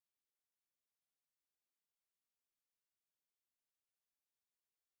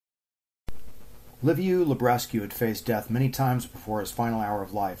Liviu Librescu had faced death many times before his final hour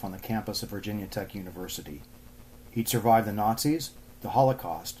of life on the campus of Virginia Tech University. He'd survived the Nazis, the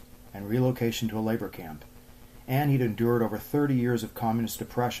Holocaust, and relocation to a labor camp, and he'd endured over 30 years of communist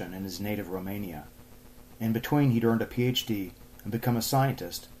oppression in his native Romania. In between, he'd earned a PhD and become a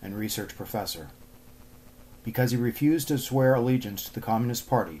scientist and research professor. Because he refused to swear allegiance to the Communist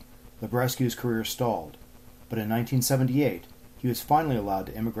Party, Librescu's career stalled, but in 1978 he was finally allowed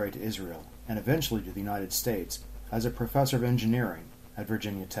to immigrate to Israel and eventually to the United States as a professor of engineering at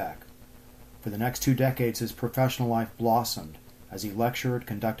Virginia Tech. For the next 2 decades, his professional life blossomed as he lectured,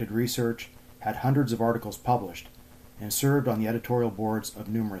 conducted research, had hundreds of articles published, and served on the editorial boards of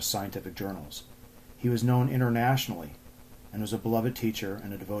numerous scientific journals. He was known internationally and was a beloved teacher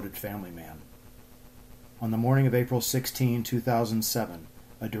and a devoted family man. On the morning of April 16, 2007,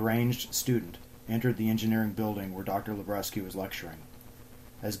 a deranged student entered the engineering building where Dr. Librescu was lecturing.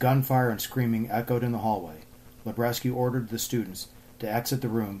 As gunfire and screaming echoed in the hallway, Librescu ordered the students to exit the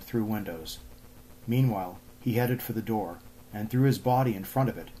room through windows. Meanwhile, he headed for the door and threw his body in front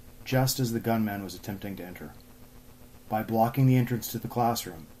of it, just as the gunman was attempting to enter. By blocking the entrance to the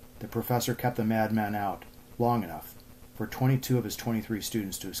classroom, the professor kept the madman out long enough for 22 of his 23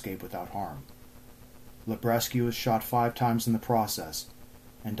 students to escape without harm. Librescu was shot 5 times in the process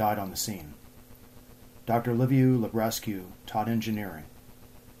and died on the scene. Dr. Liviu Lebrescu taught engineering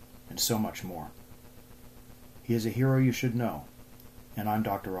and so much more. He is a hero you should know, and I'm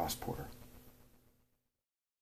Dr. Ross Porter.